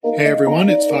Hey everyone,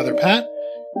 it's Father Pat,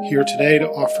 here today to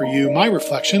offer you my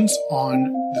reflections on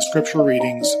the scripture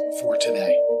readings for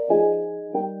today.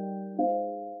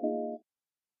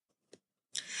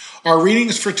 Our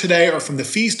readings for today are from the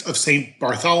feast of St.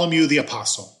 Bartholomew the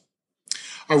Apostle.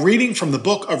 A reading from the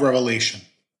book of Revelation.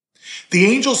 The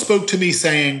angel spoke to me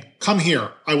saying, "Come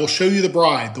here, I will show you the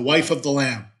bride, the wife of the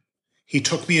Lamb." He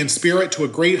took me in spirit to a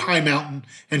great high mountain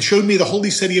and showed me the holy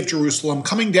city of Jerusalem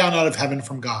coming down out of heaven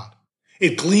from God.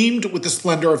 It gleamed with the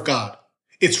splendor of God.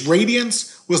 Its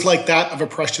radiance was like that of a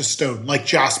precious stone, like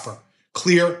jasper,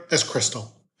 clear as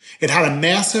crystal. It had a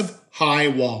massive high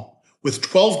wall with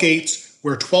 12 gates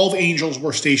where 12 angels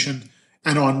were stationed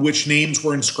and on which names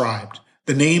were inscribed,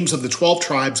 the names of the 12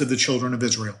 tribes of the children of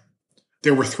Israel.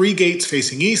 There were 3 gates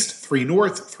facing east, 3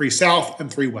 north, 3 south,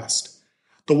 and 3 west.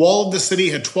 The wall of the city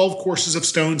had 12 courses of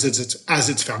stones as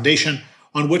its foundation,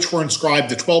 on which were inscribed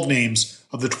the 12 names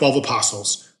of the 12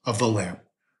 apostles of the Lamb.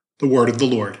 The word of the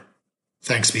Lord.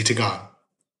 Thanks be to God.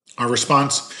 Our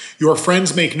response: Your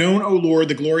friends make known, O Lord,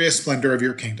 the glorious splendor of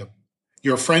your kingdom.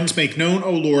 Your friends make known, O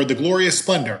Lord, the glorious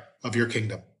splendor of your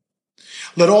kingdom.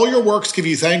 Let all your works give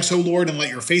you thanks, O Lord, and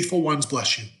let your faithful ones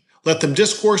bless you. Let them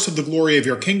discourse of the glory of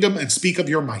your kingdom and speak of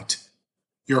your might.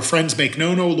 Your friends make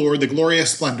known, O Lord, the glorious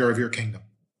splendor of your kingdom.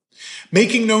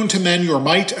 Making known to men your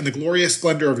might and the glorious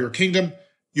splendor of your kingdom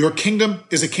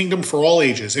is a kingdom for all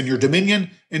ages, and your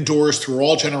dominion endures through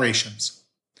all generations.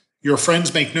 Your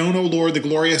friends make known, O Lord, the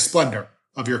glorious splendor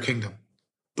of your kingdom.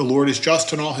 The Lord is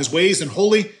just in all his ways and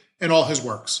holy in all his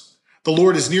works. The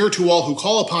Lord is near to all who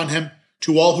call upon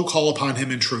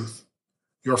him in truth.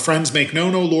 Your friends make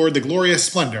known, O Lord, the glorious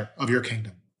splendor of your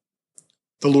kingdom.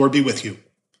 The Lord be with you.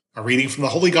 A reading from the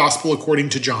Holy Gospel according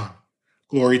to John.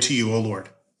 Glory to you, O Lord.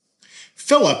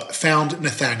 Philip found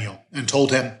Nathanael and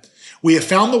told him, "We have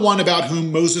found the one about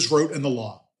whom Moses wrote in the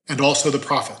law, and also the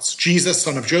prophets, Jesus,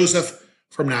 son of Joseph,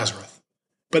 from Nazareth."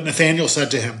 But Nathanael said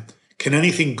to him, "Can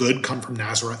anything good come from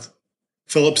Nazareth?"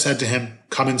 Philip said to him,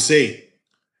 "Come and see."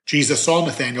 Jesus saw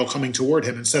Nathanael coming toward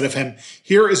him and said of him,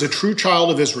 "Here is a true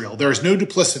child of Israel. There is no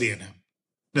duplicity in him."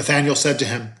 Nathanael said to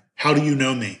him, "How do you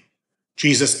know me?"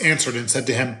 Jesus answered and said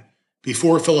to him,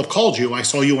 "Before Philip called you, I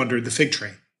saw you under the fig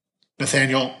tree."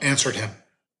 Nathanael answered him,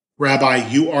 "Rabbi,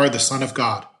 you are the Son of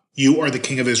God. You are the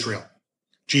King of Israel."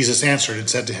 Jesus answered and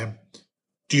said to him,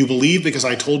 "Do you believe because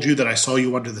I told you that I saw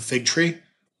you under the fig tree?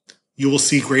 You will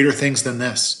see greater things than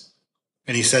this."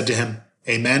 And he said to him,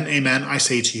 "Amen, amen, I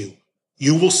say to you,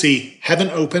 you will see heaven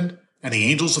opened and the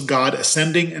angels of God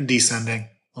ascending and descending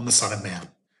on the Son of Man."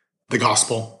 The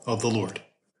Gospel of the Lord.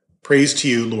 Praise to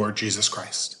you, Lord Jesus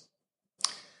Christ.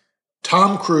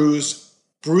 Tom Cruise,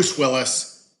 Bruce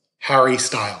Willis, Harry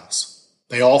Styles.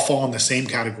 They all fall in the same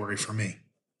category for me.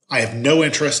 I have no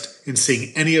interest in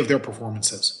seeing any of their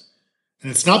performances.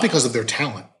 And it's not because of their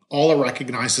talent. All are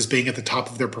recognized as being at the top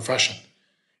of their profession.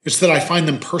 It's that I find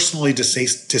them personally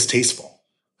distasteful.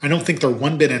 I don't think they're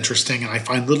one bit interesting, and I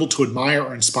find little to admire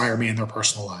or inspire me in their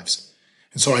personal lives.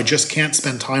 And so I just can't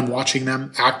spend time watching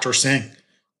them act or sing.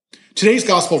 Today's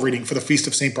gospel reading for the feast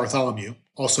of St. Bartholomew,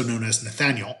 also known as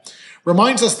Nathanael,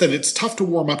 reminds us that it's tough to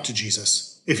warm up to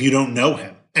Jesus if you don't know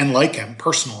him and like him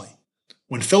personally.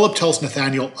 When Philip tells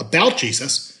Nathanael about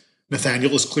Jesus,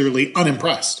 Nathanael is clearly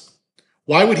unimpressed.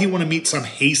 Why would he want to meet some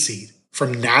hayseed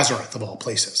from Nazareth of all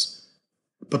places?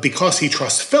 But because he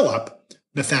trusts Philip,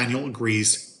 Nathanael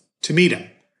agrees to meet him.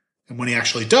 And when he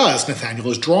actually does, Nathanael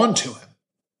is drawn to him.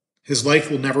 His life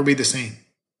will never be the same.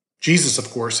 Jesus, of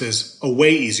course, is a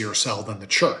way easier sell than the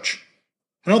church.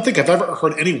 I don't think I've ever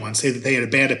heard anyone say that they had a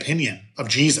bad opinion of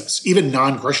Jesus, even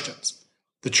non-Christians.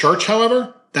 The church,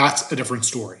 however, that's a different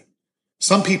story.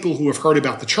 Some people who have heard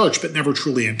about the church but never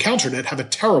truly encountered it have a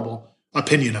terrible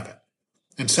opinion of it.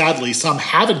 And sadly, some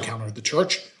have encountered the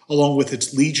church, along with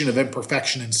its legion of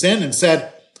imperfection and sin, and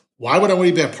said, "Why would I want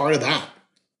to be a part of that?"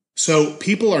 So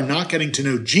people are not getting to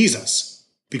know Jesus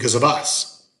because of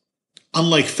us.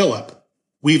 Unlike Philip,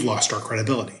 we've lost our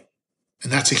credibility.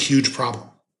 And that's a huge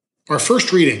problem. Our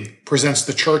first reading presents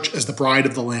the church as the bride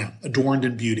of the Lamb, adorned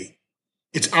in beauty.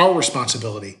 It's our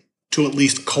responsibility to at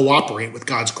least cooperate with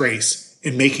God's grace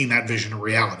in making that vision a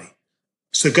reality.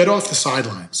 So get off the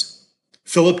sidelines.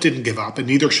 Philip didn't give up, and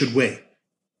neither should we.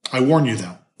 I warn you,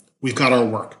 though, we've got our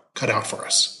work cut out for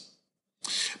us.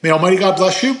 May Almighty God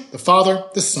bless you, the Father,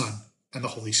 the Son, and the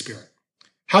Holy Spirit.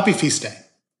 Happy feast day,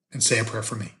 and say a prayer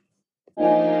for me.